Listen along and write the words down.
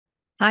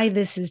Hi,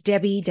 this is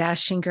Debbi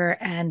Dachinger,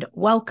 and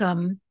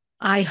welcome.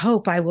 I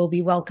hope I will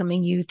be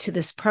welcoming you to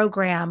this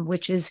program,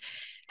 which is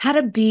how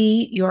to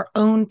be your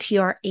own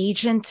PR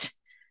agent,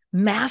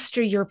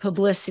 master your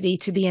publicity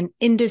to be an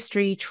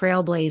industry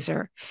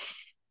trailblazer.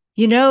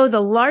 You know, the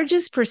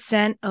largest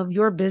percent of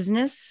your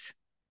business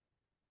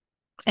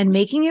and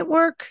making it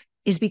work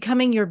is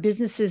becoming your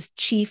business's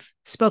chief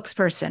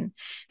spokesperson.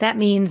 That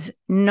means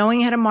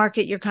knowing how to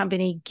market your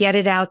company, get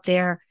it out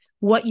there,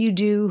 what you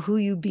do, who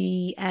you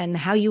be, and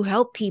how you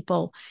help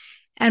people.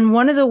 And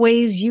one of the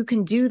ways you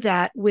can do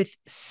that with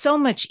so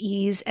much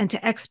ease and to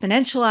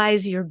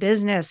exponentialize your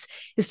business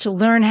is to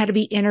learn how to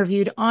be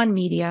interviewed on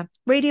media,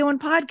 radio, and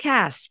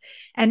podcasts.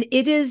 And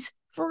it is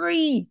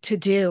free to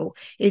do.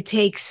 It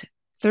takes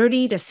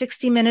 30 to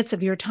 60 minutes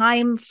of your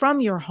time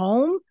from your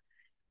home,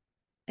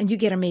 and you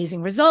get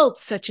amazing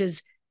results, such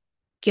as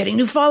getting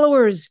new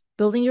followers,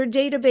 building your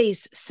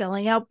database,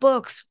 selling out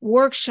books,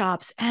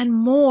 workshops, and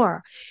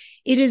more.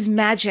 It is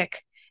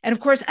magic. And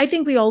of course, I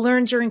think we all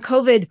learned during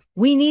COVID,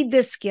 we need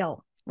this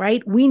skill,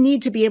 right? We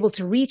need to be able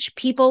to reach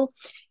people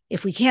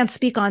if we can't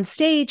speak on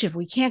stage, if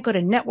we can't go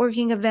to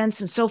networking events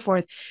and so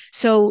forth.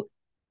 So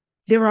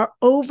there are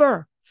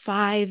over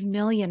 5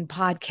 million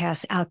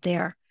podcasts out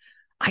there.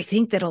 I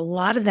think that a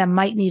lot of them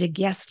might need a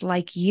guest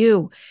like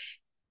you.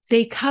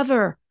 They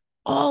cover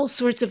all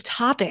sorts of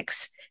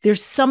topics.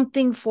 There's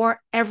something for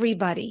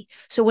everybody.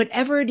 So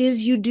whatever it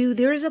is you do,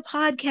 there's a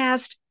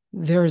podcast.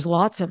 There's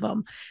lots of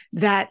them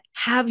that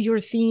have your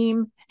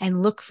theme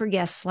and look for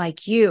guests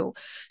like you.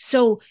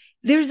 So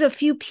there's a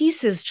few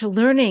pieces to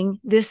learning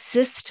this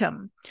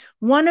system.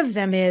 One of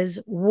them is,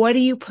 what do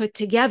you put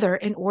together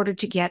in order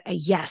to get a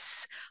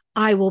yes?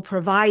 I will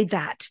provide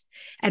that.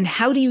 And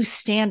how do you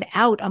stand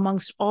out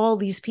amongst all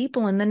these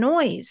people in the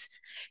noise?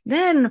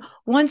 Then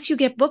once you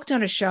get booked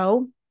on a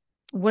show,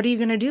 what are you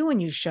going to do when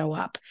you show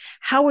up?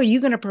 How are you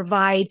going to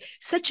provide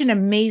such an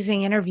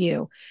amazing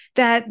interview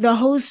that the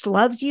host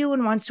loves you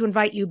and wants to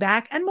invite you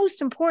back? And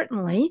most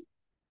importantly,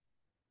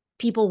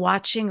 people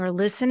watching or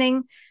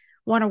listening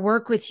want to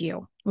work with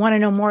you, want to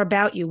know more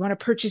about you, want to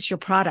purchase your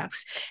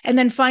products. And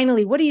then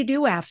finally, what do you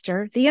do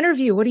after the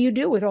interview? What do you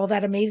do with all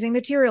that amazing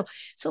material?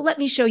 So let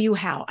me show you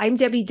how. I'm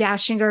Debbi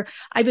Dachinger.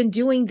 I've been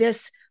doing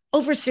this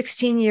over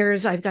 16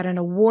 years. I've got an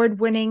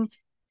award-winning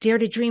Dare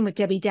to Dream with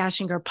Debbi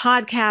Dachinger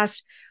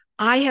podcast.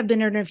 I have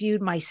been interviewed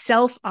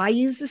myself. I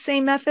use the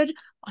same method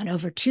on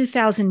over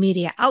 2,000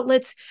 media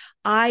outlets.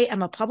 I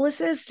am a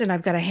publicist, and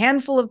I've got a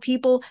handful of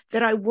people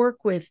that I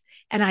work with,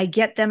 and I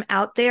get them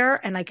out there,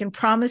 and I can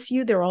promise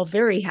you they're all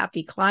very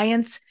happy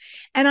clients.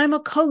 And I'm a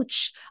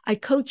coach. I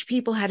coach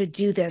people how to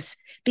do this,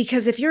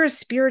 because if you're a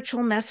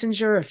spiritual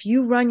messenger, if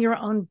you run your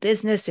own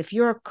business, if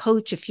you're a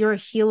coach, if you're a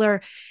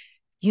healer,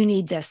 you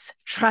need this.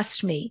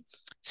 Trust me.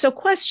 So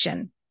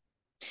question.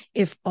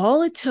 If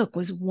all it took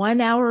was 1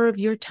 hour of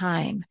your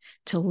time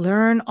to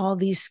learn all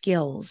these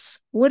skills,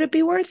 would it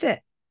be worth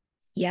it?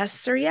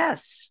 Yes or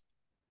yes?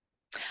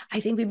 I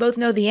think we both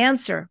know the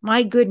answer.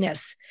 My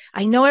goodness.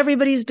 I know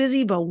everybody's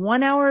busy, but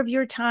 1 hour of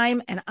your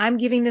time, and I'm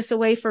giving this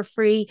away for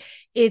free.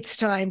 It's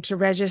time to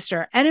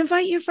register and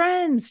invite your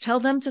friends. Tell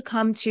them to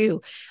come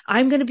too.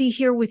 I'm going to be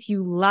here with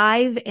you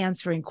live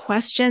answering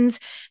questions,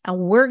 and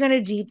we're going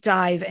to deep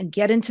dive and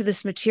get into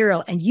this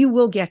material, and you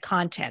will get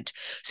content.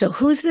 So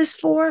who's this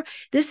for?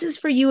 This is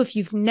for you if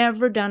you've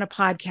never done a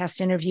podcast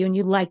interview and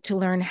you'd like to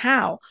learn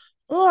how.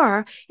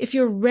 Or if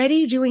you're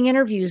ready doing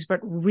interviews, but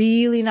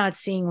really not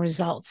seeing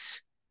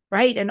results,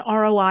 right? An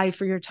ROI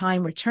for your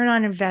time, return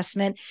on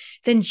investment,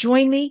 then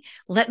join me.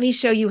 Let me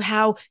show you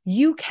how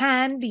you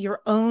can be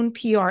your own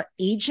PR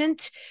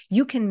agent.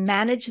 You can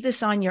manage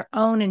this on your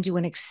own and do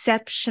an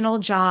exceptional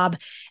job.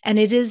 And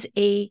it is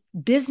a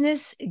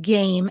business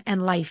game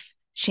and life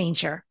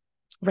changer.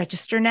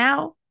 Register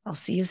now. I'll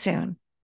see you soon.